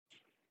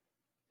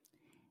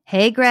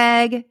Hey,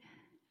 Greg.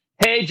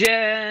 Hey,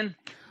 Jenn.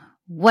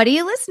 What are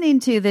you listening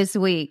to this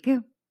week?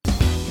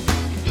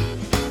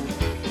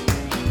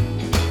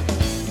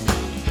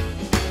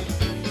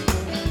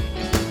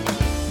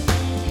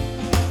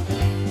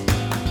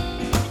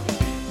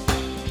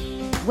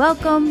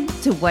 Welcome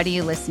to What Are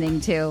You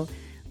Listening To?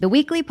 The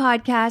weekly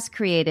podcast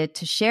created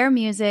to share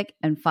music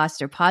and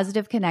foster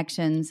positive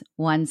connections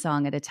one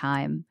song at a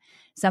time.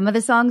 Some of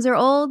the songs are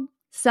old,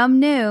 some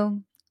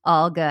new,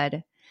 all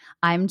good.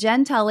 I'm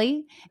Jenn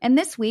Tully, and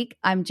this week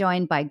I'm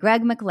joined by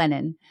Greg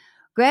MacLennan.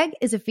 Greg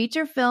is a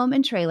feature film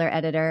and trailer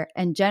editor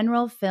and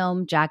general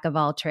film jack of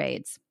all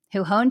trades,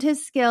 who honed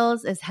his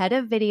skills as head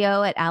of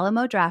video at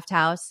Alamo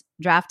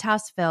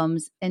Drafthouse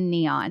Films, and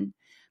Neon,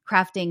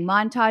 crafting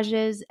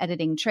montages,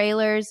 editing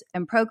trailers,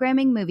 and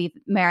programming movie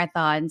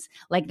marathons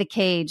like the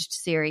Caged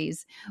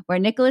series, where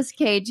Nicolas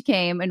Cage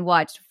came and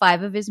watched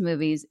 5 of his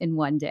movies in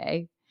one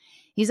day.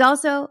 He's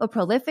also a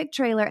prolific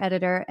trailer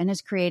editor and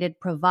has created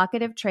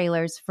provocative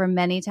trailers for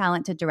many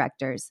talented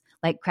directors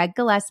like Craig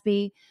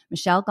Gillespie,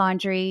 Michel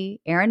Gondry,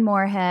 Aaron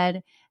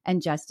Moorhead,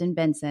 and Justin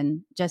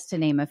Benson, just to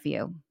name a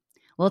few.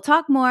 We'll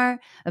talk more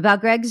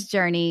about Greg's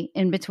journey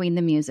in between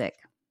the music.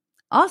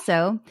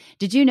 Also,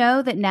 did you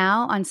know that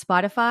now on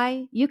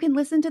Spotify, you can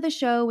listen to the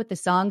show with the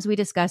songs we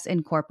discuss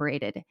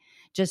incorporated?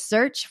 Just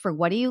search for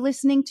What Are You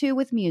Listening To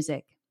with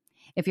Music.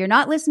 If you're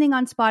not listening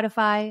on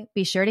Spotify,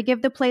 be sure to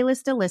give the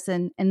playlist a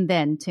listen and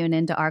then tune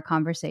into our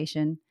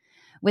conversation.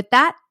 With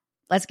that,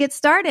 let's get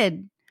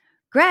started.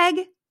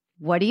 Greg,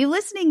 what are you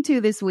listening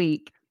to this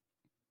week?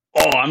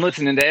 Oh, I'm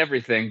listening to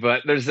everything,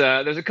 but there's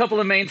a couple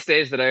of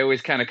mainstays that I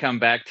always kind of come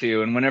back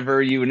to. And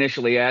whenever you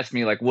initially asked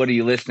me, like, what are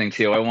you listening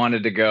to? I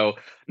wanted to go,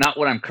 not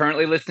what I'm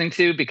currently listening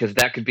to, because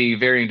that could be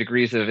varying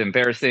degrees of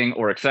embarrassing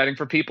or exciting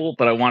for people.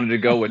 But I wanted to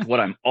go with what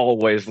I'm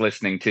always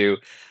listening to.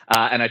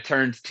 And I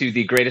turned to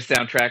the greatest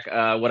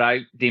soundtrack, what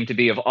I deem to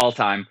be of all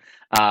time,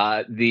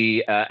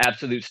 the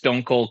absolute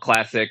stone cold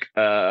classic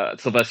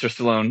Sylvester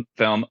Stallone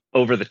film,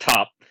 Over the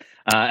Top.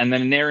 And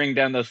then narrowing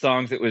down those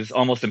songs, it was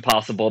almost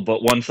impossible,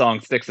 but one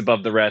song sticks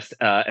above the rest,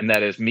 and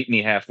that is Meet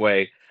Me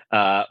Halfway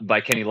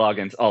by Kenny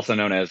Loggins, also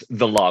known as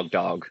The Log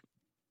Dog.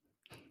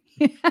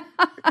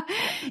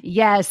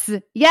 Yes.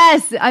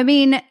 I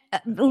mean,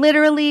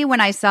 literally, when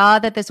I saw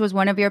that this was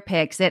one of your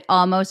picks, it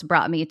almost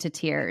brought me to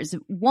tears.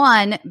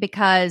 One,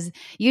 because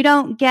you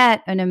don't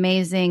get an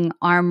amazing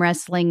arm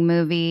wrestling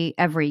movie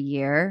every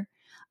year.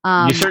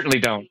 You certainly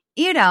don't.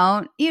 You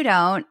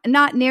don't,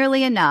 not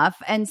nearly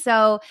enough. And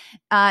so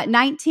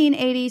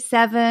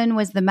 1987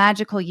 was the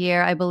magical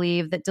year, I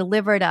believe, that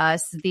delivered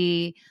us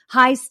the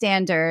high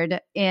standard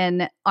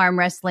in arm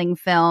wrestling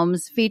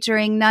films,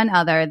 featuring none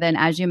other than,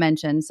 as you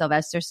mentioned,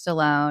 Sylvester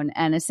Stallone,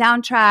 and a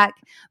soundtrack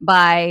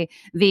by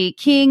the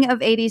king of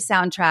 80s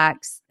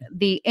soundtracks,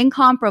 the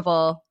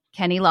incomparable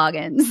Kenny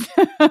Loggins.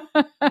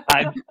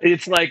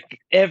 It's like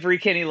every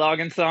Kenny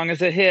Loggins song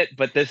is a hit,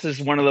 but this is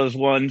one of those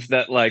ones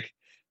that, like,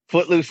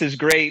 Footloose is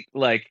great,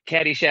 like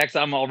Caddyshack's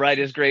I'm All Right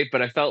is great,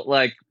 but I felt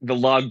like the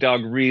Log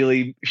Dog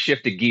really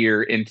shifted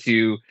gear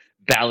into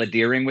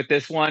balladeering with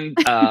this one,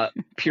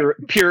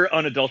 pure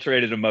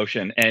unadulterated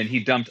emotion. And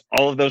he dumped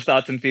all of those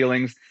thoughts and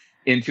feelings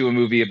into a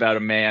movie about a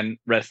man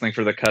wrestling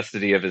for the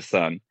custody of his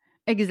son.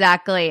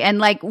 Exactly. And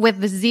like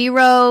with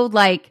zero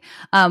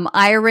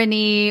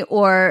irony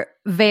or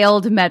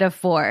veiled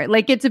metaphor.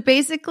 Like it's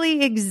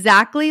basically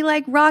exactly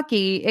like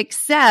Rocky,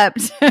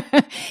 except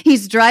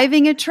he's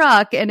driving a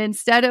truck, and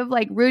instead of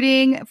like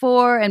rooting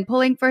for and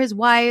pulling for his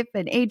wife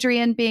and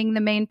Adrian being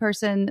the main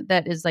person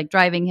that is like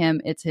driving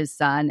him, it's his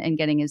son and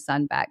getting his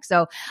son back.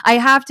 So I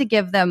have to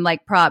give them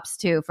like props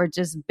too for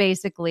just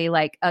basically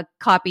like a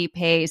copy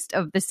paste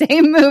of the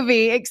same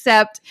movie,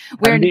 except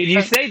where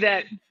you say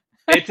that.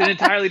 It's an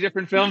entirely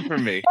different film for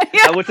me.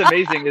 What's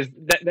amazing is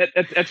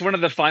that's one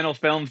of the final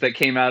films that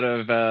came out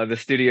of the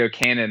studio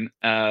canon.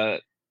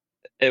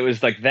 It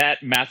was like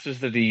that,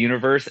 Masters of the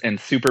Universe, and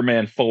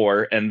Superman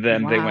 4, and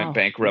then they went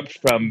bankrupt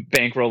from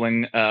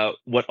bankrolling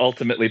what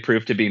ultimately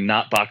proved to be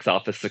not box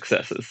office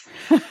successes.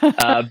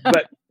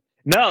 But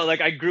no,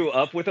 like I grew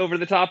up with Over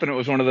the Top, and it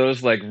was one of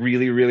those like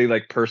really, really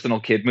like personal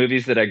kid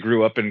movies that I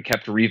grew up and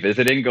kept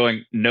revisiting,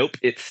 going, nope,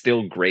 it's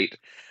still great.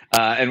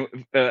 And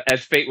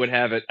as fate would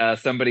have it,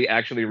 somebody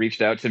actually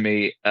reached out to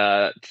me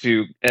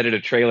to edit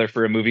a trailer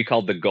for a movie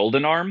called The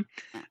Golden Arm,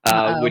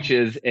 which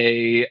is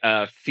a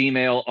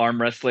female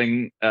arm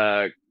wrestling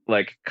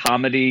like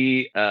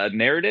comedy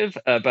narrative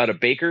about a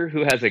baker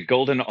who has a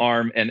golden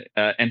arm and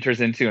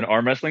enters into an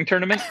arm wrestling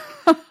tournament.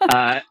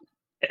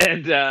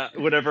 And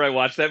whenever I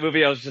watched that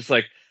movie, I was just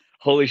like,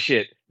 holy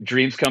shit,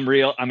 dreams come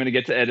real. I'm going to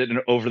get to edit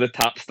an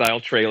over-the-top style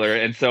trailer.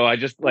 And so I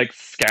just like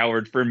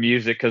scoured for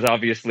music, because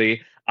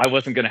obviously I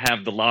wasn't going to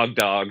have the Log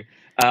Dog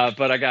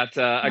But I got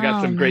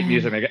Oh some great man.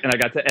 music, and I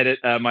got to edit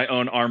my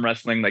own arm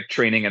wrestling like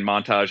training and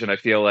montage, and I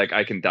feel like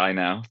I can die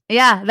now.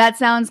 Yeah, that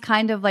sounds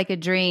kind of like a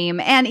dream.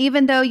 And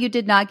even though you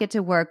did not get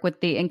to work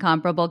with the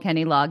incomparable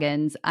Kenny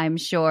Loggins, I'm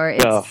sure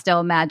it's Oh,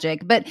 still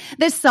magic. But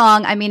this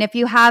song, I mean, if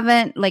you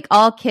haven't, like,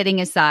 all kidding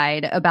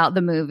aside about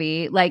the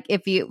movie, like,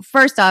 if you,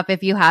 first off,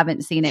 if you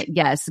haven't seen it,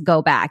 yes,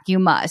 go back. You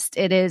must.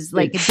 It is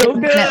like, it's so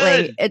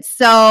definitely, good. it's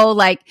so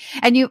like,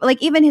 and you,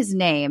 like, even his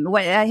name,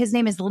 his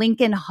name is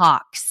Lincoln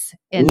Hawks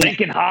in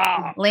Lincoln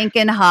Hawk.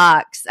 Lincoln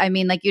Hawks. I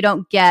mean, like, you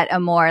don't get a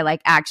more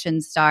like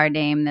action star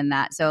name than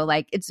that. So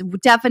like it's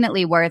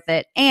definitely worth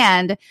it.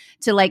 And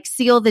to like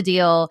seal the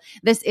deal,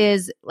 this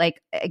is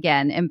like,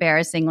 again,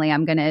 embarrassingly,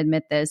 I'm going to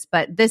admit this,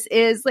 but this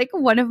is like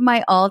one of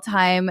my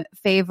all-time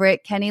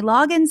favorite Kenny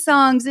Loggins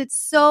songs. It's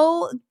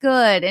so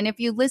good. And if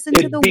you listen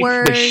to It the beats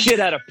words, the shit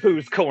out of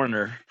Pooh's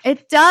Corner.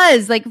 it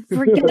does. Like,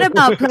 forget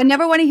about Pooh. I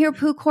never want to hear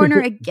Pooh Corner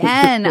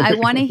again. I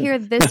want to hear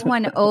this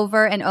one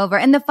over and over.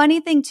 And the funny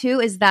thing too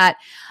is that,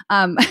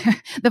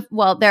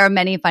 well, there are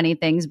many funny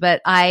things,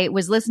 but I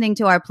was listening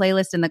to our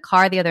playlist in the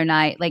car the other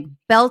night, like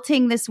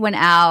belting this one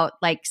out,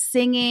 like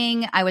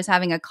singing. I was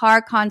having a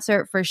car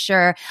concert for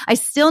sure. I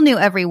still knew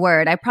every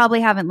word. I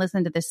probably haven't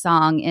listened to this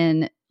song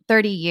in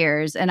 30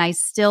 years and I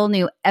still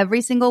knew every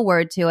single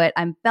word to it.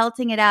 I'm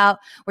belting it out.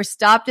 We're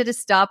stopped at a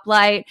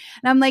stoplight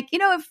and I'm like, you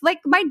know, if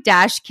like my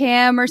dash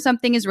cam or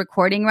something is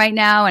recording right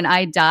now and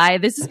I die,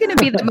 this is going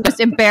to be the most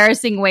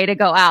embarrassing way to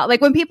go out.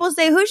 Like when people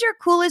say, who's your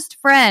coolest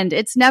friend?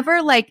 It's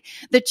never like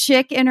the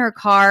chick in her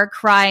car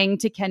crying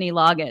to Kenny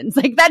Loggins.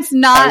 Like that's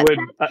not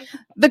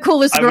the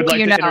coolest girl like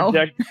you know.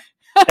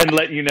 And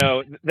let you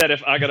know that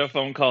if I got a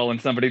phone call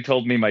and somebody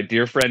told me my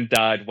dear friend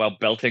died while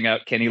belting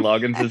out Kenny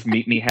Loggins'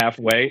 Meet Me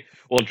Halfway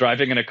while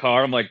driving in a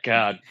car, I'm like,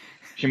 God,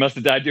 she must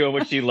have died doing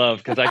what she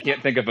loved because I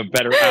can't think of a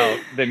better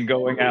out than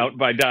going out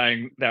by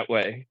dying that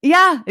way.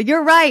 Yeah,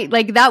 you're right.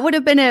 Like that would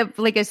have been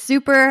a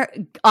super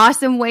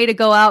awesome way to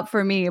go out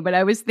for me. But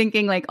I was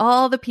thinking like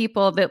all the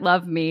people that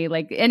love me,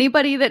 like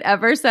anybody that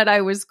ever said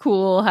I was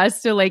cool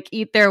has to like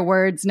eat their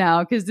words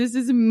now because this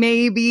is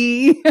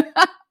maybe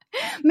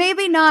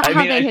maybe not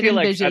how they I had feel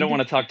like I envisioned. don't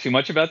want to talk too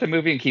much about the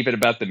movie and keep it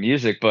about the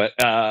music, but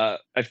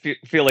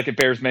feel like it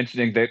bears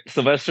mentioning that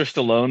Sylvester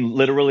Stallone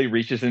literally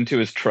reaches into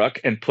his truck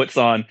and puts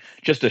on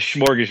just a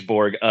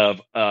smorgasbord of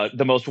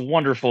the most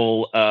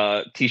wonderful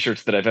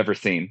T-shirts that I've ever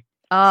seen.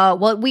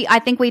 Well, I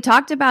think we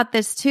talked about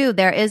this too.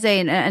 There is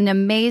an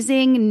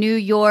amazing New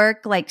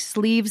York like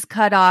sleeves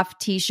cut off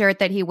T-shirt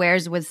that he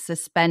wears with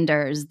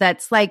suspenders.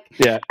 That's like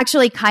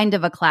actually kind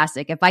of a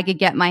classic. If I could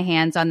get my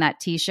hands on that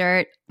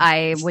T-shirt,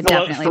 I would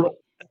definitely.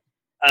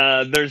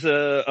 There's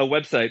a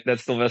website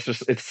that's Sylvester.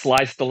 It's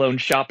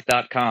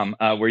slystalloneshop.com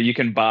where you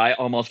can buy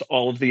almost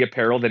all of the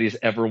apparel that he's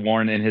ever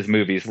worn in his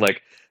movies,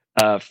 like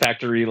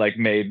factory like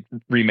made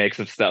remakes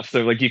of stuff.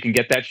 So like you can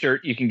get that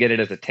shirt, you can get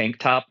it as a tank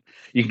top.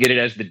 You can get it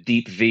as the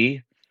deep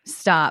V.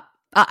 Stop.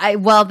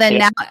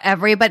 Now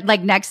everybody,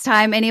 like next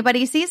time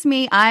anybody sees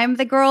me, I'm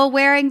the girl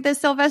wearing the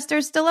Sylvester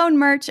Stallone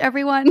merch,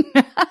 everyone.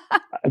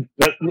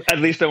 At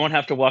least I won't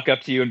have to walk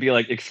up to you and be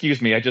like,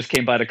 excuse me, I just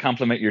came by to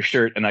compliment your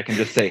shirt. And I can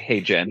just say, hey,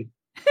 Jen.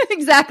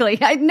 Exactly.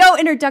 No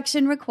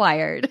introduction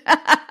required.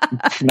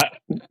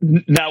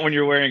 Not when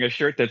you're wearing a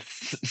shirt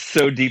that's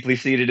so deeply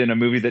seated in a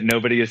movie that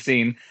nobody has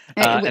seen,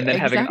 and then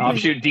having an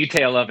offshoot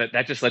detail of it.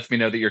 That just lets me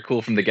know that you're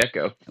cool from the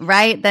get-go.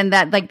 Right? Then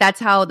that's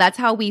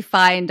how we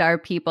find our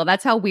people.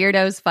 That's how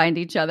weirdos find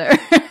each other.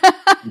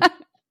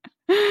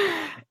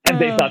 And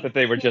they thought that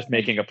they were just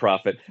making a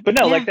profit. But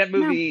no, like that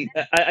movie,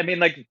 no. I mean,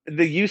 like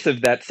the use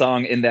of that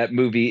song in that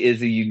movie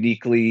is a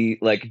uniquely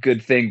like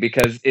good thing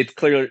because it's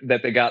clear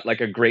that they got like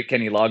a great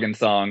Kenny Loggins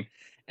song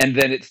and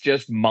then it's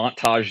just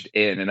montaged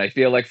in. And I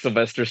feel like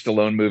Sylvester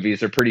Stallone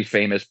movies are pretty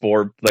famous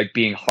for like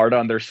being hard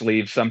on their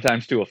sleeves,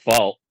 sometimes to a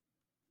fault.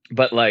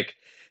 But like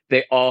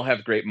they all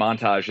have great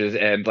montages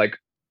and like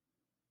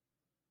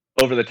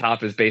Over the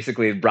Top is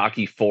basically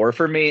Rocky IV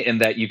for me in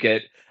that you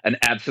get an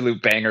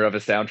absolute banger of a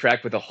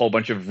soundtrack with a whole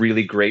bunch of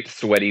really great,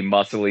 sweaty,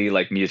 muscly,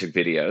 like music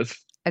videos.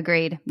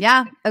 Agreed.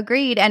 Yeah,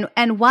 agreed.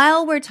 And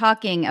while we're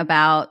talking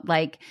about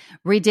like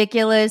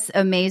ridiculous,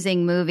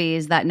 amazing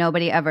movies that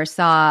nobody ever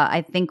saw,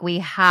 I think we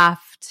have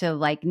to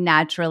like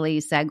naturally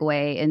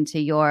segue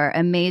into your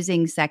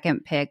amazing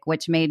second pick,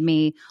 which made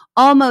me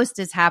almost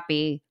as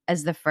happy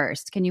as the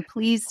first. Can you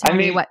please tell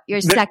me what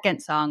your second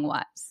song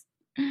was?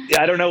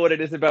 Yeah, I don't know what it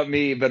is about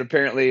me, but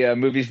apparently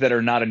movies that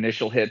are not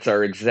initial hits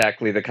are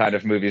exactly the kind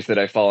of movies that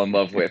I fall in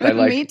love with. I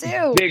like me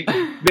too.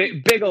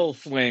 Big old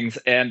swings,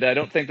 and I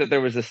don't think that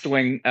there was a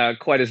swing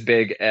quite as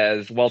big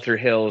as Walter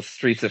Hill's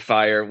Streets of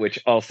Fire, which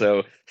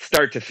also,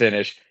 start to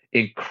finish,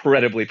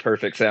 incredibly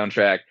perfect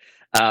soundtrack.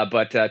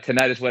 But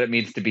Tonight Is What It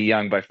Means to Be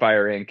Young by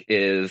Fire Inc.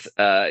 is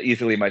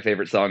easily my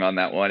favorite song on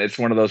that one. It's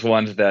one of those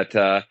ones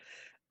that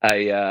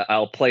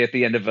I'll play at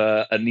the end of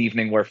an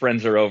evening where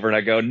friends are over, and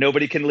I go,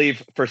 nobody can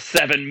leave for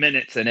 7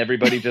 minutes, and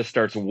everybody just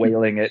starts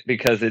wailing it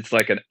because it's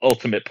like an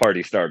ultimate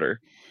party starter.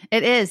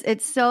 It is.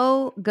 It's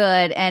so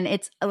good. And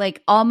it's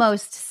like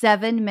almost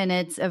 7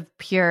 minutes of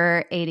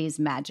pure 80s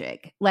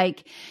magic.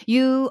 Like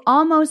you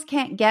almost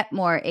can't get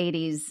more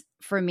 80s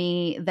for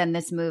me than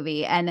this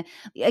movie. And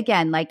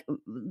again, like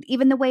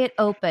even the way it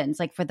opens,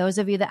 like for those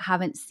of you that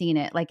haven't seen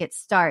it, like it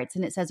starts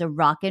and it says a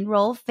rock and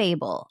roll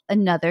fable,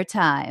 another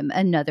time,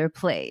 another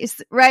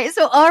place, right?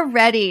 So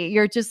already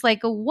you're just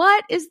like,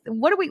 what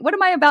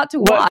am I about to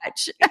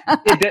watch?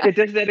 It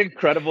does that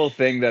incredible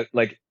thing that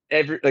like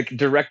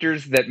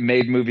directors that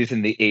made movies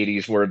in the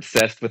 80s were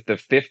obsessed with the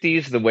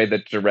 50s the way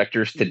that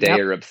directors today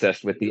are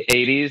obsessed with the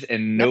 80s,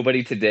 and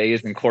nobody today is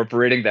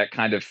incorporating that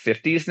kind of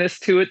 50s-ness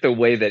to it the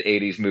way that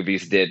 80s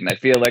movies did. And I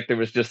feel like there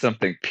was just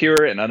something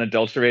pure and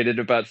unadulterated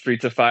about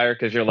Streets of Fire,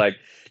 because you're like,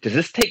 does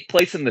this take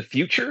place in the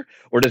future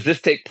or does this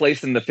take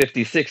place in the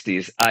 50s,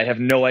 60s? I have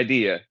no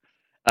idea.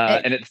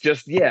 And it's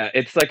just,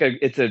 it's like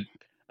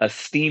a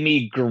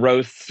steamy,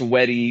 gross,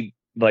 sweaty,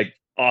 like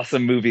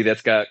awesome movie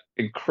that's got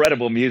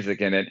incredible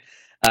music in it.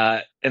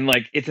 And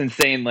like, it's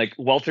insane. Like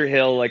Walter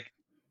Hill, like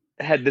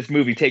had this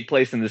movie take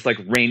place in this like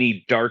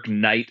rainy, dark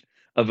night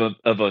of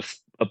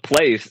a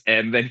place.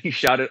 And then he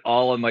shot it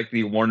all on like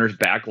the Warner's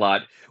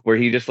backlot, where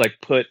he just like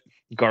put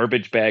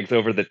garbage bags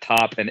over the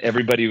top, and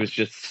everybody was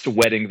just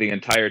sweating the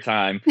entire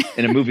time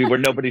in a movie where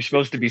nobody's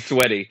supposed to be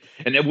sweaty.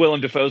 And then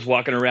Willem Dafoe's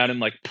walking around in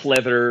like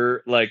pleather,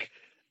 like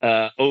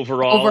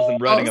overalls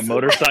and riding a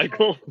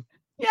motorcycle.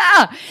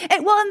 Yeah.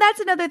 And that's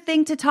another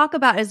thing to talk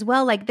about as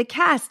well. Like the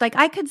cast, like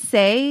I could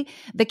say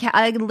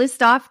I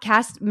list off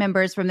cast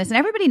members from this and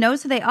everybody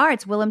knows who they are.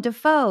 It's Willem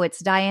Dafoe. It's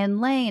Diane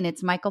Lane.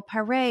 It's Michael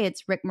Paré.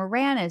 It's Rick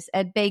Moranis,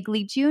 Ed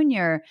Begley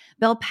Jr.,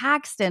 Bill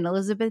Paxton,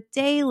 Elizabeth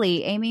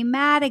Daily, Amy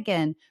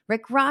Madigan,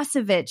 Rick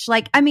Rossovich.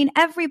 Like, I mean,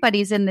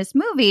 everybody's in this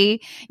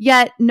movie,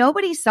 yet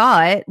nobody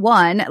saw it.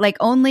 One, like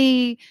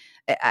only...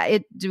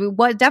 it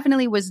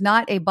definitely was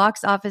not a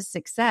box office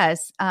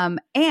success.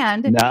 And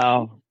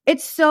no.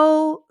 It's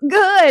so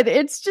good.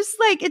 It's just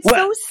like, it's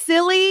so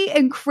silly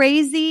and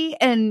crazy.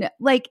 And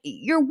like,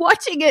 you're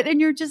watching it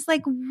and you're just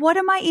like, what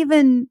am I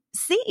even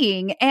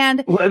seeing?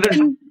 And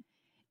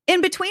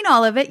in between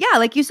all of it,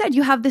 like you said,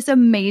 you have this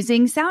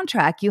amazing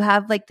soundtrack. You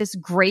have like this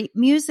great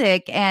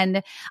music.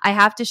 And I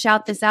have to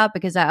shout this out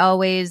because I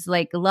always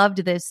like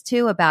loved this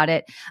too about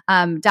it.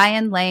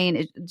 Diane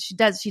Lane,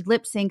 she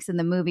lip syncs in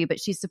the movie, but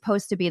she's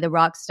supposed to be the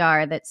rock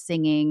star that's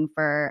singing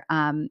for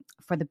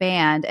the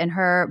band. And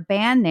her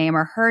band name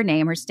or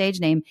her stage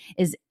name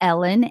is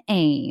Ellen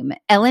Aim.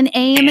 Ellen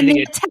Aim and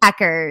the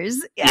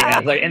Attackers. Yeah,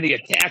 like, and the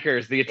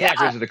Attackers. The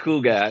Attackers are the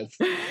cool guys.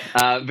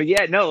 But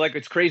like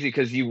it's crazy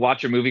because you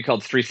watch a movie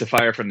called Streets of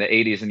Fire from the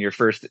 80s and your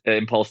first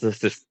impulse is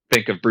to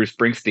think of Bruce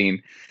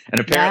Springsteen. And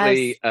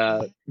apparently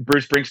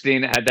Bruce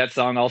Springsteen had that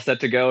song all set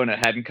to go and it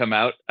hadn't come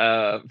out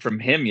from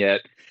him yet.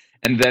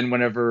 And then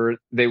whenever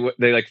they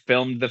like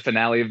filmed the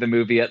finale of the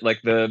movie at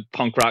like the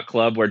punk rock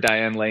club where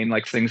Diane Lane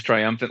like sings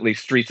triumphantly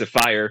Streets of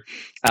Fire,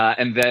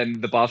 and then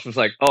the boss was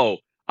like, "Oh,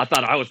 I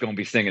thought I was going to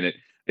be singing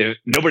it.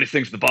 Nobody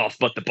sings the boss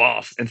but the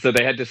boss." And so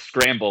they had to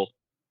scramble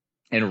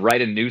and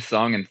write a new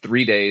song in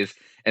 3 days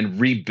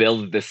and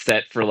rebuild the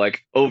set for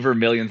like over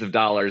millions of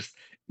dollars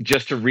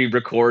just to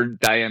re-record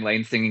Diane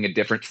Lane singing a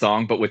different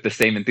song, but with the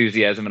same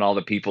enthusiasm and all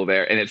the people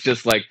there. And it's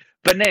just like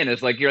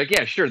bananas. Like, you're like,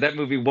 yeah, sure, that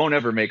movie won't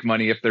ever make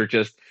money if they're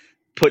just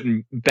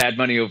putting bad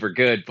money over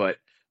good. But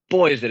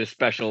boy, is it a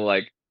special,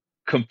 like,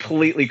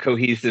 completely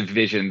cohesive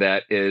vision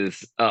that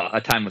is a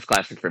timeless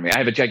classic for me. I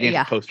have a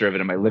gigantic poster of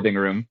it in my living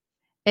room.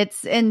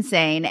 It's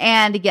insane.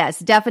 And yes,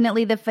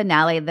 definitely the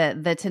finale,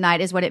 the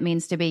Tonight Is What It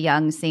Means to Be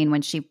Young scene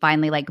when she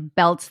finally like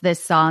belts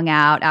this song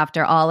out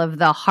after all of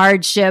the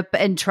hardship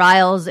and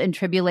trials and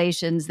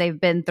tribulations they've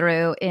been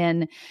through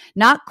in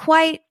not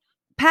quite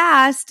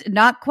past,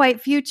 not quite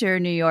future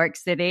New York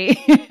City,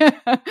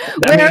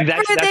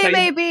 wherever they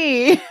may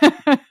be.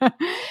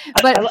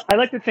 But I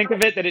like to think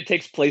of it that it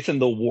takes place in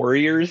the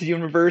Warriors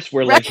universe,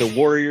 where like the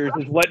Warriors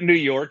is what New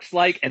York's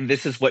like, and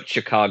this is what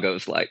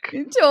Chicago's like.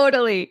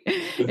 Totally,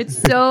 it's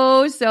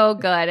so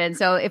good. And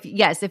so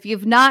if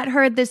you've not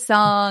heard this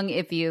song,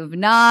 if you've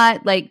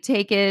not like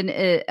taken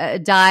a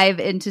dive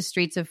into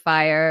Streets of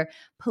Fire,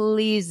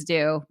 please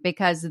do,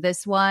 because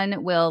this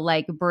one will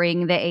like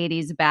bring the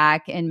 80s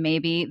back in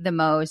maybe the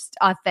most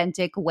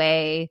authentic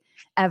way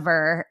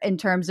ever in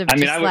terms of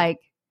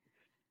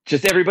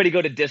just everybody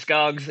go to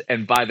Discogs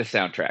and buy the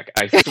soundtrack.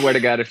 I swear to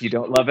God, if you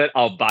don't love it,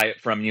 I'll buy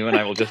it from you and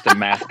I will just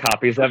amass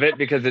copies of it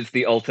because it's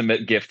the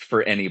ultimate gift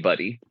for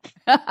anybody.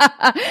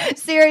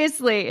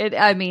 Seriously.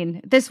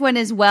 This one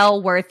is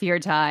well worth your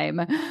time.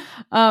 And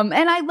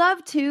I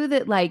love too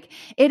that like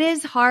it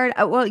is hard.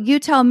 Well, you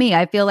tell me.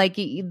 I feel like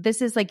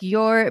this is like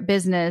your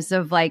business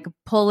of like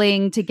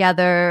pulling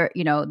together,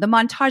 the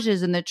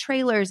montages and the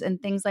trailers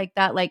and things like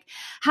that. Like,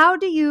 how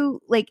do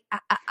you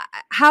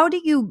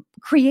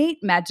create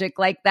magic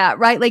like that,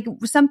 right? Like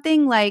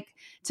something like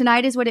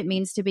Tonight Is What It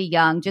Means to Be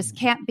Young just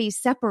can't be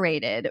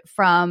separated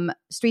from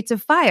Streets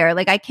of Fire.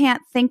 Like, I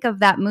can't think of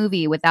that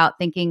movie without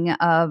thinking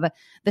of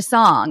the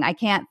song. I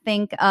can't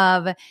think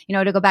of,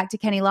 to go back to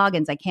Kenny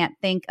Loggins, I can't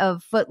think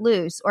of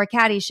Footloose or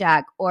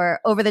Caddyshack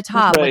or Over the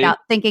Top without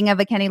thinking of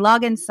a Kenny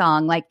Loggins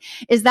song. Like,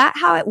 is that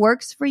how it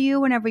works for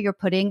you whenever you're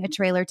putting a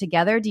trailer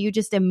together? Do you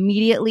just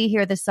immediately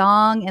hear the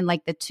song and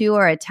like the two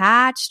are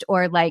attached,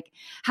 or like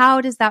how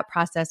does that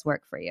process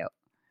work for you?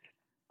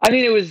 I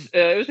mean, it was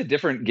a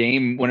different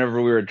game whenever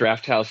we were at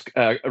Draft House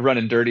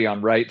running dirty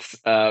on rights,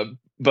 but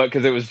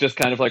because it was just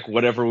kind of like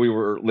whatever we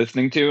were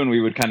listening to, and we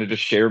would kind of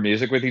just share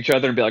music with each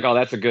other and be like, oh,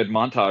 that's a good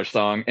montage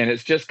song. And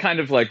it's just kind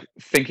of like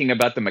thinking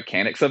about the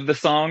mechanics of the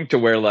song to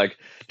where, like,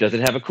 does it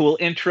have a cool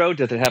intro?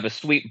 Does it have a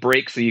sweet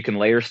break so you can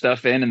layer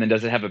stuff in? And then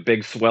does it have a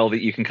big swell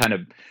that you can kind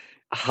of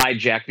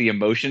hijack the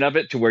emotion of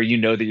it to where you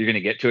know that you're going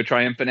to get to a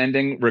triumphant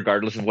ending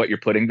regardless of what you're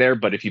putting there,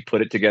 but if you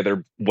put it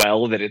together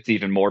well, that it's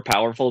even more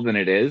powerful than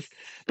it is.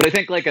 But I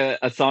think like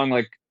a song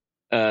like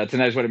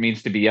Tonight Is What It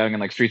Means to Be Young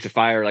and like Streets of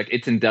Fire, like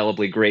it's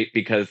indelibly great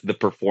because the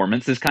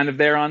performance is kind of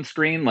there on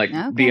screen, like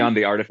beyond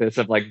the artifice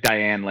of like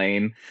Diane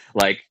Lane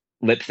like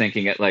lip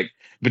syncing it, like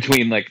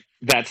between like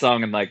that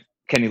song and like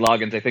Kenny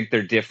Loggins. I think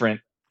they're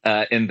different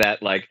in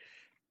that like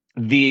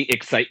the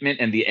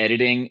excitement and the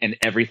editing and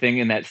everything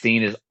in that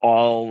scene is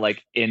all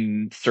like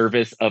in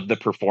service of the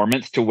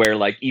performance, to where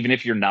like even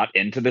if you're not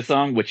into the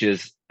song, which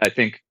is I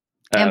think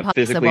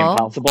physically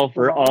impossible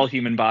for all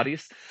human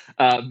bodies,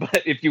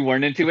 but if you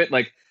weren't into it,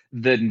 like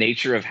the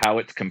nature of how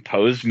it's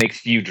composed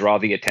makes you draw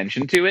the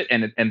attention to it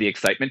and the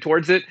excitement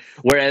towards it.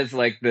 Whereas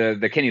like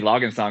the Kenny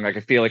Loggins song, like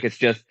I feel like it's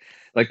just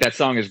like that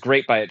song is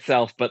great by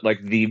itself, but like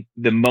the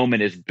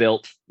moment is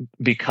built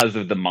because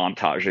of the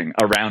montaging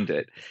around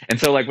it. And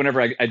so like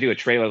whenever I do a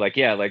trailer, like,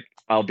 yeah, like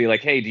I'll be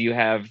like, hey, do you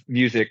have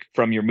music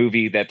from your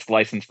movie that's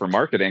licensed for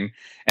marketing?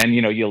 And,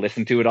 you'll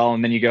listen to it all.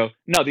 And then you go,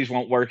 no, these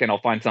won't work. And I'll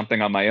find something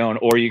on my own.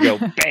 Or you go,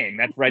 bang,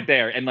 that's right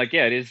there. And like,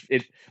 yeah,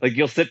 it's like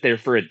you'll sit there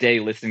for a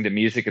day listening to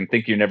music and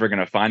think you're never going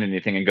to find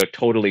anything and go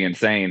totally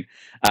insane.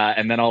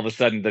 And then all of a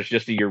sudden there's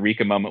just a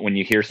eureka moment when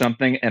you hear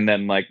something. And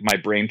then like my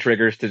brain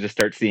triggers to just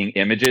start seeing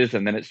images.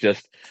 And then it's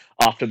just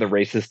off to the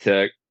races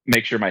to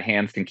make sure my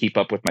hands can keep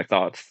up with my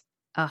thoughts.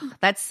 Oh,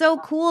 that's so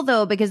cool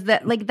though, because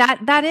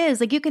that is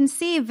like you can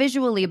see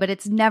visually, but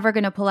it's never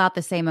going to pull out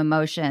the same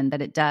emotion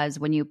that it does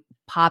when you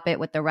pop it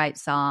with the right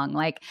song.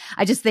 Like,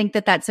 I just think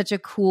that that's such a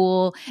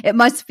cool, it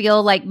must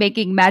feel like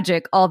making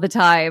magic all the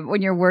time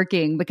when you're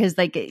working, because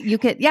like you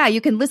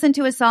can listen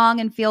to a song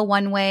and feel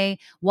one way,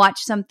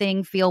 watch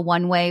something, feel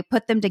one way,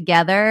 put them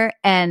together.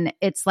 And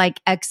it's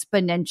like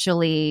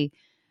exponentially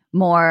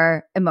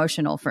more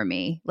emotional for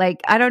me.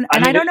 Like, I don't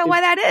know why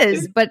that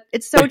is, but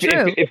it's so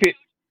true.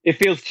 It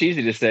feels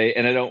cheesy to say,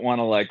 and I don't want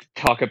to like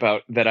talk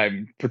about that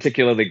I'm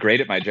particularly great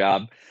at my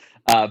job,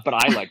 but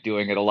I like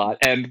doing it a lot.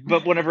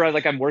 But whenever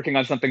I'm working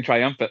on something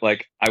triumphant,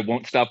 like I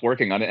won't stop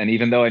working on it. And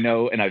even though I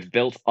know and I've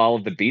built all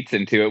of the beats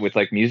into it with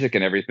like music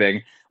and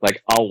everything,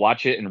 like I'll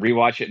watch it and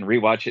rewatch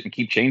it and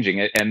keep changing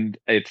it. And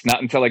it's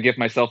not until I give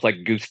myself like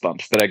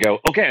goosebumps that I go,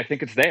 okay, I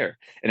think it's there.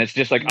 And it's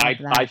just like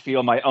I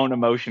feel my own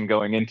emotion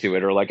going into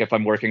it. Or like if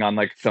I'm working on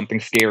like something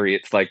scary,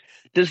 it's like,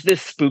 does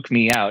this spook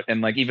me out?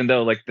 And like even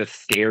though like the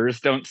scares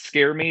don't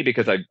scare me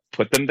because I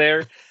put them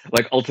there,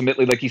 like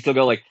ultimately like you still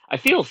go like, I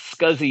feel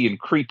scuzzy and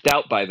creeped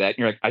out by that. And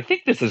you're like, I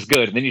think this is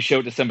good. And then you show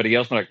it to somebody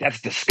else and they're like, that's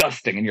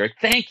disgusting. And you're like,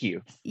 thank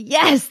you.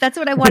 Yes, that's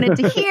what I wanted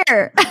to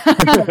hear.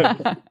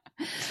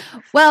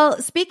 Well,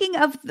 speaking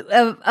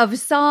of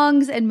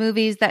songs and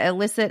movies that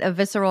elicit a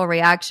visceral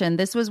reaction,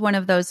 this was one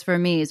of those for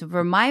me. So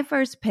for my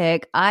first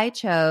pick, I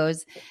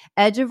chose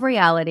Edge of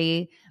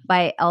Reality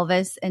by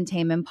Elvis and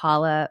Tame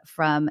Impala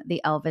from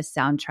the Elvis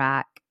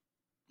soundtrack.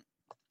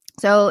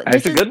 So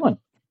that's a good one.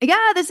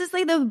 Yeah, this is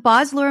like the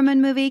Baz Luhrmann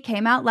movie,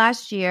 came out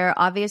last year.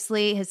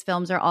 Obviously, his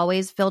films are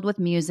always filled with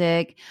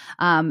music.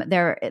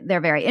 They're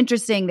very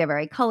interesting. They're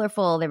very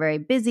colorful. They're very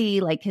busy.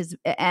 So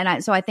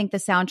I think the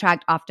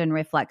soundtrack often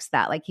reflects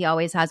that. Like he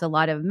always has a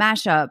lot of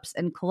mashups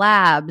and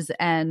collabs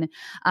and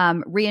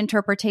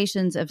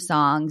reinterpretations of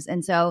songs.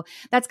 And so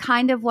that's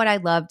kind of what I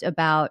loved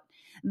about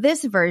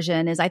this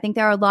version. Is I think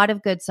there are a lot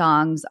of good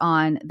songs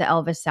on the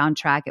Elvis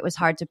soundtrack. It was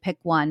hard to pick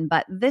one,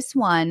 but this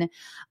one,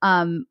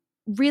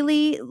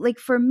 really, like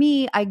for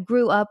me, I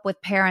grew up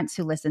with parents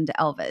who listened to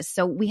Elvis.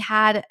 So we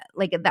had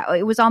like that.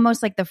 It was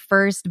almost like the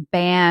first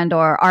band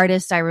or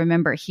artist I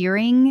remember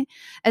hearing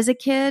as a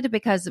kid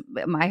because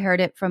I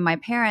heard it from my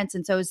parents.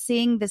 And so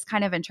seeing this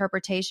kind of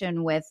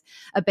interpretation with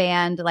a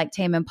band like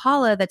Tame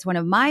Impala, that's one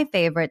of my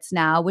favorites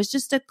now, was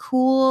just it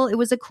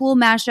was a cool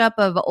mashup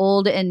of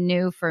old and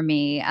new for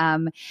me.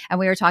 And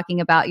we were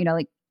talking about,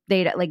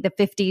 like the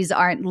 50s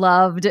aren't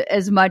loved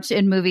as much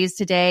in movies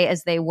today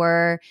as they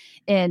were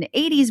in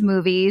 80s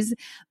movies.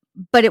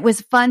 But it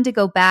was fun to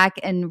go back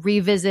and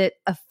revisit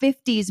a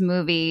 50s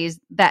movies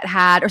that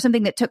had, or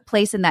something that took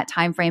place in that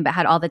time frame, but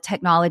had all the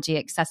technology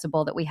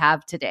accessible that we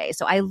have today.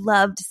 So I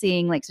loved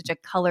seeing like such a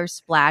color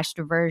splashed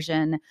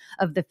version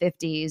of the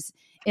 50s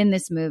in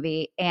this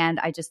movie. And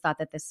I just thought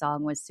that this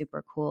song was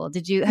super cool.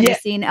 Have you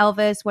seen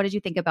Elvis? What did you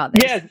think about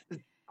this? Yeah,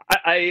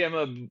 I am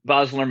a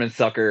Baz Luhrmann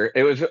sucker.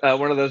 It was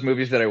one of those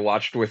movies that I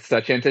watched with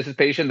such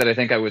anticipation that I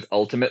think I was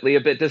ultimately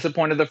a bit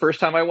disappointed the first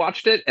time I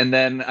watched it. And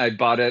then I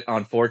bought it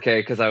on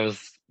 4K because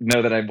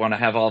know that I want to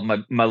have all of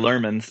my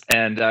Luhrmanns.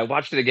 And I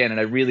watched it again, and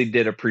I really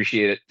did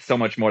appreciate it so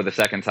much more the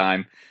second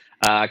time.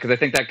 Because I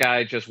think that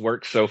guy just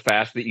works so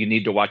fast that you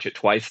need to watch it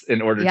twice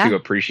in order to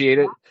appreciate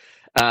it.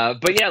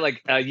 But yeah,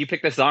 like you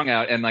picked the song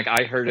out, and like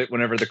I heard it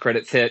whenever the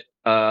credits hit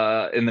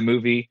in the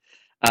movie.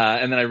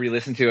 And then I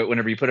re-listened to it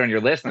whenever you put it on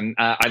your list, and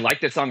I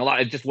liked this song a lot.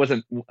 It just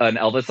wasn't an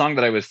Elvis song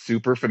that I was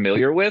super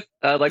familiar with,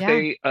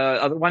 the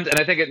other ones. And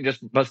I think it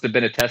just must have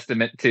been a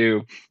testament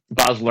to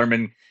Baz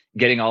Luhrmann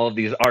getting all of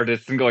these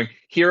artists and going,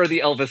 here are the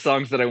Elvis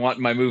songs that I want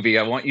in my movie.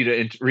 I want you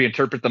to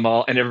reinterpret them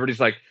all. And everybody's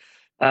like,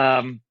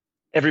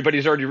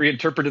 everybody's already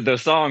reinterpreted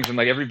those songs, and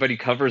like everybody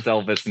covers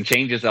Elvis and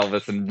changes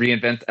Elvis and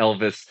reinvents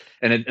Elvis.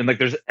 And like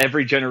there's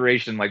every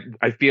generation, like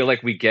I feel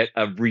like we get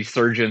a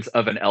resurgence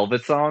of an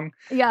Elvis song.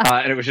 Yeah.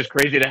 And it was just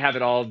crazy to have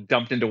it all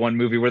dumped into one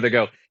movie where they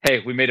go,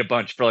 hey, we made a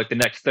bunch for like the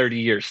next 30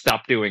 years.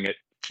 Stop doing it.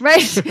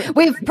 Right.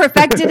 We've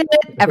perfected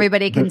it.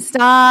 Everybody can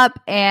stop.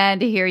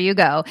 And here you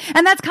go.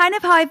 And that's kind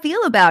of how I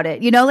feel about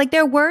it. You know, like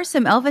there were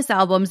some Elvis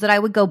albums that I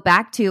would go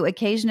back to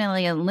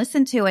occasionally and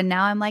listen to. And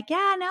now I'm like,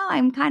 yeah, no,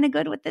 I'm kind of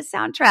good with this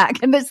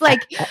soundtrack. And it's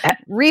like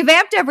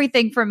revamped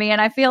everything for me. And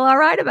I feel all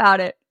right about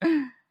it.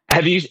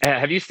 Have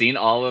you seen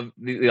all of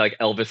the like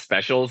Elvis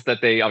specials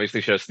that they obviously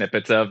show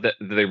snippets of that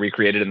they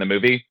recreated in the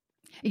movie?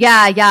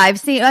 Yeah, I've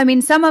seen, I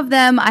mean, some of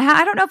them,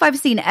 I don't know if I've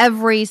seen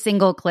every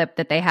single clip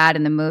that they had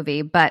in the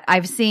movie, but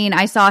I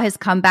saw his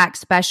comeback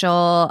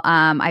special.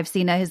 I've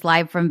seen his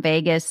live from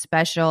Vegas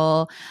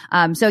special.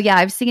 So yeah,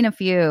 I've seen a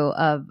few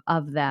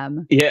of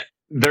them. Yeah,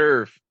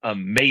 they're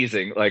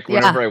amazing. Like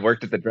whenever I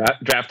worked at the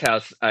draft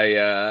house,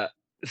 I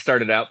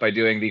started out by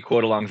doing the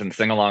quote alongs and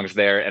sing alongs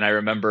there. And I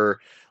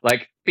remember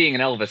like being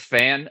an Elvis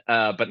fan,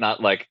 but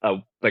not like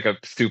a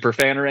super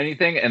fan or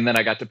anything. And then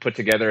I got to put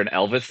together an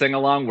Elvis sing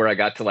along where I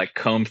got to like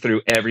comb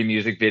through every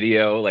music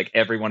video, like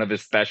every one of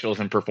his specials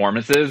and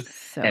performances.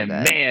 So and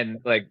good.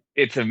 Man, like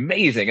it's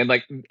amazing. And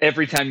like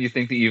every time you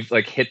think that you've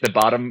like hit the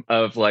bottom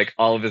of like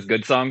all of his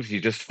good songs, you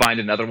just find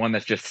another one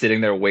that's just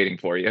sitting there waiting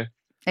for you.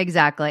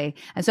 Exactly.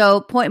 And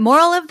so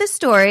moral of the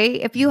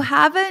story, if you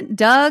haven't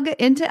dug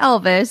into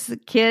Elvis,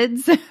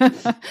 kids,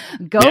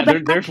 go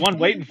back. There's one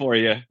waiting for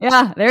you.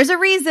 Yeah, there's a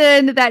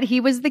reason that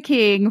he was the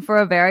king for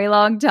a very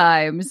long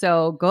time.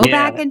 So go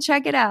back and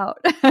check it out.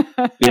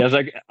 It's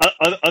like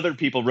other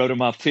people wrote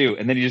him off too.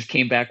 And then he just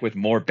came back with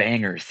more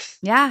bangers.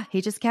 Yeah,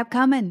 he just kept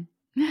coming.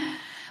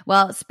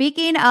 Well,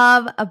 speaking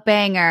of a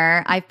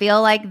banger, I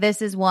feel like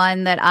this is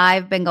one that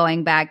I've been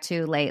going back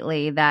to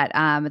lately that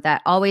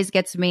that always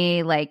gets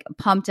me like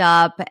pumped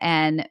up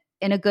and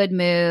in a good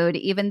mood,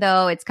 even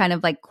though it's kind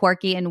of like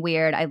quirky and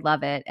weird. I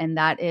love it. And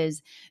that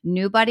is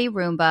New Buddy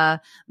Roomba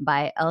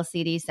by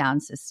LCD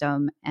Sound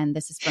System. And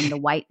this is from the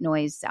White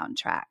Noise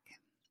soundtrack.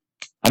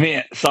 I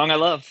mean, song I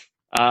love.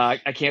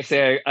 I can't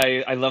say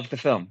I love the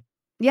film.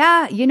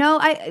 Yeah, you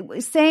know,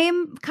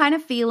 same kind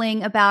of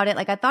feeling about it.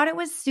 Like I thought it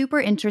was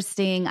super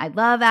interesting. I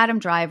love Adam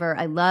Driver.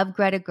 I love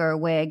Greta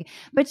Gerwig,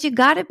 but you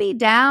got to be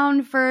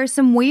down for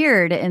some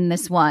weird in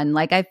this one.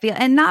 Like I feel,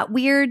 and not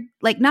weird,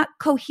 like not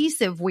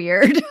cohesive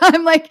weird.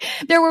 I'm like,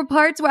 there were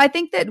parts where I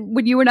think that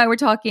when you and I were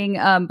talking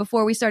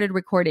before we started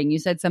recording, you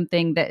said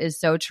something that is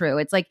so true.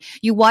 It's like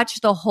you watch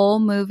the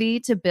whole movie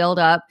to build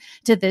up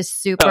to this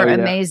super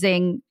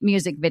amazing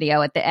music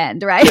video at the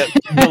end, right?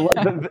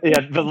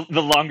 The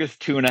longest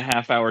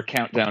 2.5-hour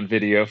countdown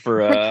video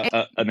for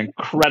an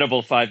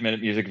incredible 5-minute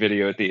music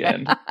video at the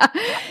end.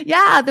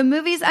 Yeah, the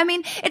movies. I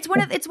mean, it's one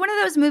of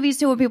those movies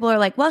too where people are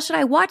like, "Well, should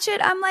I watch it?"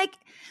 I'm like,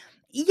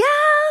 yeah,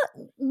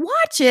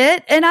 watch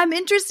it. And I'm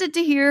interested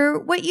to hear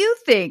what you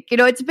think. You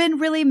know, it's been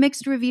really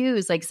mixed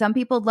reviews. Like some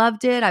people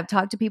loved it. I've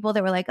talked to people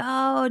that were like,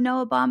 oh,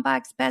 Noah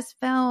Baumbach's best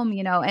film,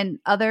 you know, and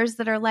others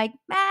that are like,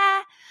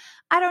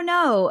 I don't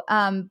know.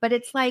 But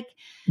it's like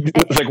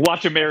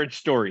watch A Marriage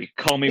Story.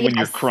 Call me when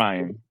you're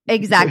crying.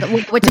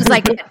 Exactly. Which is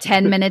like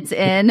 10 minutes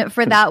in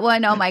for that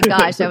one. Oh my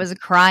gosh. I was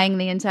crying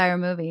the entire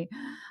movie.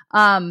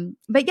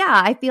 But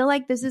yeah, I feel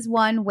like this is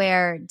one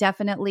where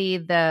definitely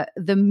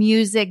the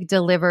music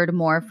delivered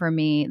more for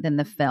me than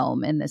the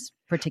film in this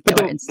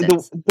particular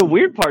instance. The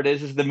weird part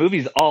is the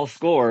movie's all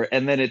score,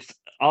 and then it's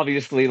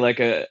obviously like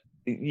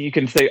you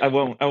can say I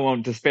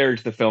won't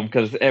disparage the film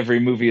because every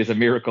movie is a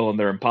miracle and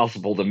they're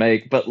impossible to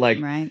make, but like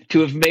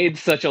to have made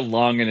such a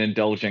long and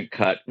indulgent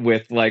cut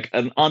with like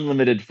an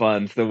unlimited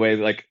funds, the way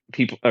like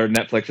people or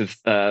Netflix is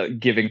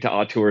giving to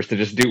auteurs to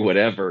just do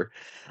whatever,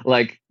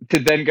 like to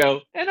then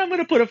go and I'm going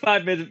to put a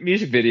 5-minute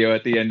music video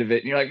at the end of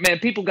it, and you're like, man,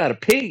 people got to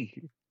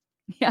pee.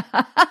 Yeah.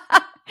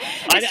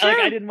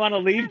 I didn't want to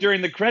leave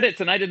during the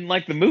credits, and I didn't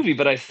like the movie,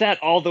 but I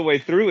sat all the way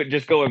through it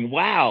just going,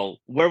 wow,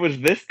 where was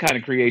this kind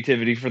of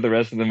creativity for the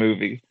rest of the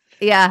movie?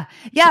 Yeah.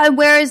 Yeah. And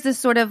where is this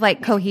sort of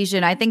like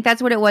cohesion? I think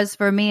that's what it was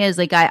for me, is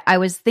like I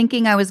was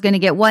thinking I was going to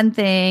get one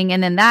thing,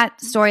 and then that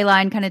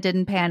storyline kind of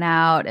didn't pan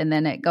out, and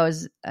then it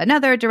goes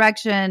another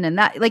direction, and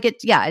that like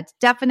it's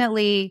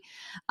definitely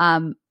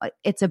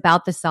it's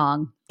about the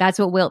song. That's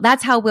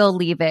how we'll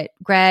leave it,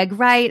 Greg,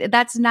 right?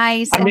 That's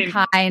nice and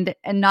kind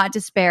and not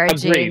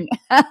disparaging.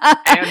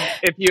 And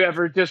if you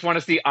ever just want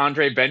to see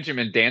Andre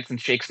Benjamin dance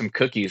and shake some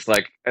cookies,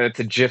 like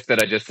it's a GIF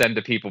that I just send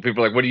to people.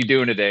 People are like, "What are you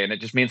doing today?" And it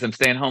just means I'm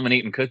staying home and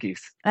eating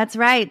cookies. That's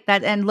right.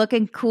 And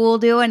looking cool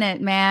doing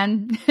it,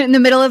 man, in the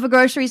middle of a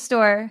grocery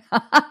store.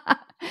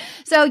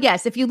 So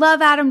yes, if you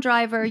love Adam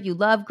Driver, you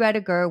love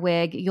Greta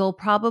Gerwig, you'll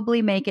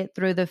probably make it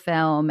through the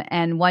film.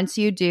 And once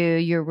you do,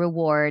 your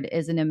reward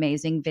is an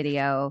amazing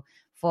video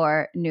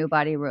for New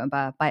Body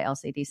Roomba by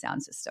LCD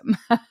Sound System.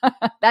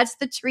 That's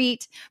the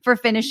treat for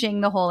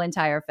finishing the whole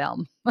entire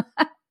film.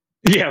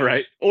 Yeah,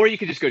 right. Or you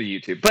could just go to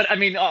YouTube. But I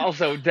mean,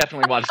 also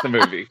definitely watch the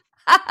movie.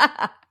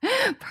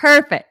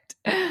 Perfect.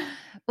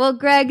 Well,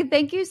 Greg,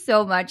 thank you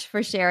so much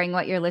for sharing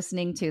what you're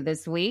listening to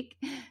this week.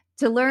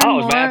 To learn more, it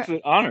was my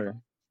absolute honor.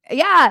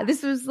 Yeah,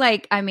 this was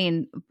like, I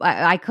mean,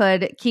 I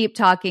could keep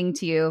talking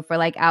to you for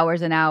like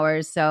hours and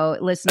hours. So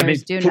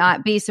listeners, do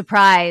not be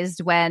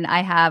surprised when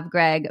I have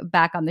Greg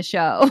back on the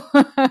show.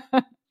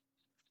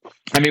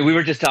 I mean, we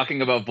were just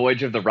talking about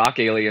Voyage of the Rock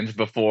Aliens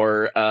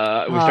before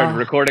we started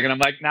recording, and I'm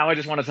like, now I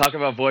just want to talk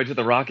about Voyage of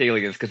the Rock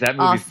Aliens because that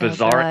movie's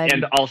bizarre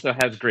and also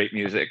has great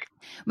music.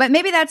 But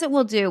maybe that's what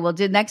we'll do.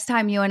 Next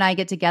time you and I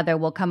get together,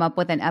 we'll come up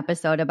with an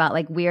episode about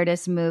like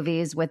weirdest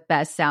movies with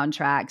best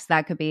soundtracks.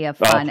 That could be a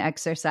fun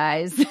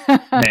exercise.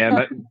 Man,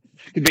 that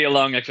could be a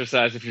long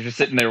exercise if you're just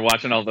sitting there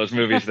watching all those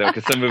movies, though,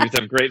 because some movies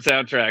have great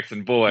soundtracks,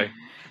 and boy.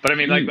 But I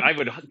mean, like, I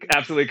would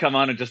absolutely come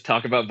on and just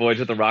talk about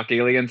Voyage of the Rock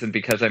Aliens, and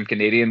because I'm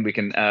Canadian, we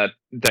can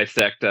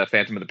dissect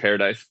Phantom of the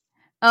Paradise.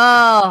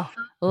 Oh,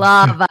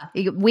 love.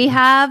 We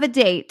have a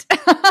date.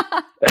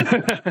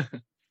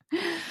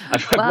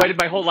 I've waited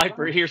my whole life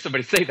to hear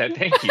somebody say that.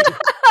 Thank you.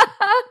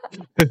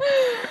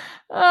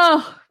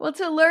 Oh, well,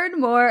 to learn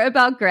more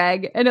about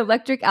Greg and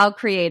Electric Owl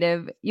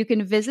Creative, you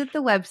can visit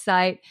the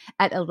website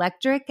at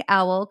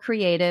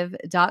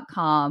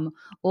electricowlcreative.com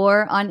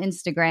or on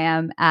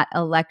Instagram at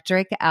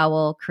Electric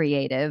Owl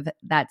Creative.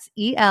 That's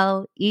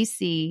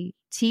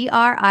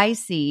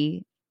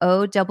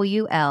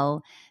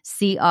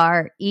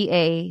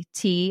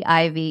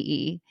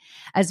ELECTRICOWLCREATIVE,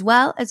 as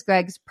well as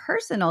Greg's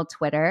personal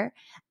Twitter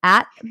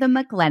at the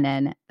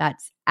MacLennan.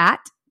 That's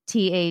at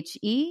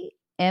TheMacLennan.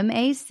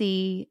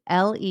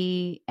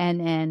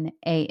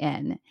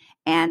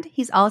 And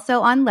he's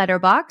also on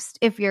Letterboxd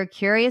if you're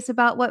curious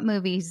about what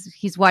movies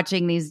he's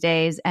watching these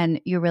days, and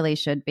you really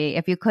should be.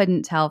 If you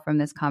couldn't tell from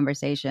this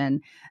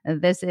conversation,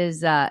 this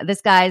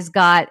guy's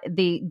got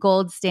the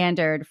gold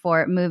standard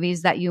for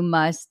movies that you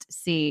must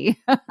see.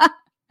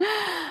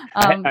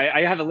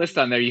 I have a list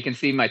on there. You can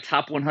see my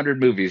top 100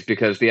 movies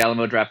because the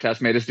Alamo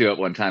Drafthouse made us do it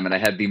one time, and I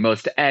had the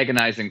most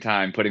agonizing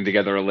time putting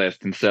together a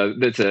list. And so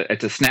it's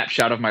a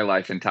snapshot of my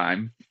life in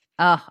time.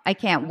 Oh, I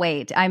can't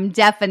wait. I'm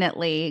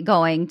definitely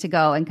going to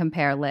go and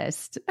compare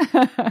lists.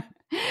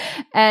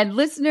 And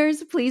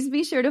listeners, please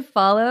be sure to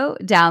follow,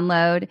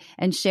 download,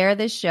 and share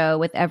this show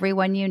with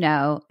everyone you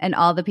know and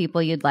all the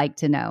people you'd like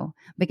to know,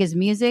 because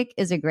music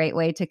is a great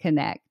way to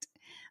connect.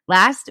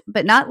 Last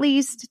but not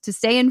least, to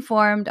stay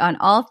informed on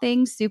all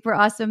things Super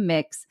Awesome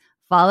Mix,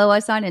 follow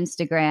us on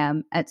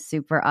Instagram at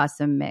Super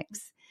Awesome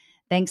Mix.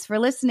 Thanks for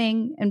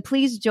listening, and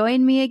please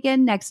join me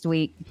again next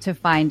week to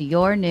find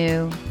your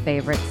new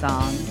favorite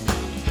song.